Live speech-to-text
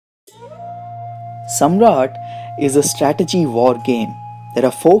Samrat is a strategy war game. There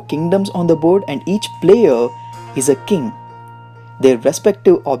are 4 kingdoms on the board and each player is a king. Their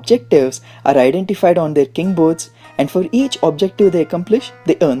respective objectives are identified on their king boards, and for each objective they accomplish,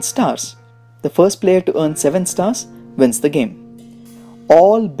 they earn stars. The first player to earn 7 stars wins the game.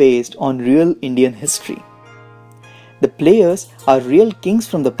 All based on real Indian history. The players are real kings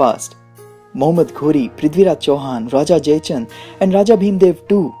from the past. Muhammad Ghori, Prithviraj Chauhan, Raja Jaichand and Raja Bhimdev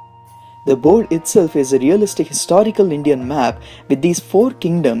too. The board itself is a realistic historical Indian map with these 4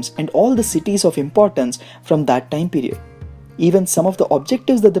 kingdoms and all the cities of importance from that time period. Even some of the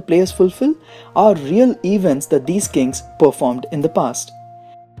objectives that the players fulfill are real events that these kings performed in the past.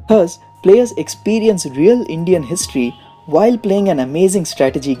 Thus, players experience real Indian history while playing an amazing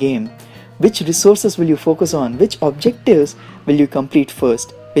strategy game. Which resources will you focus on? Which objectives will you complete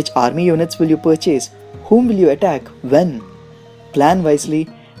first? Which army units will you purchase? Whom will you attack? When? Plan wisely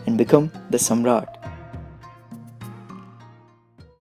and become the Samrat.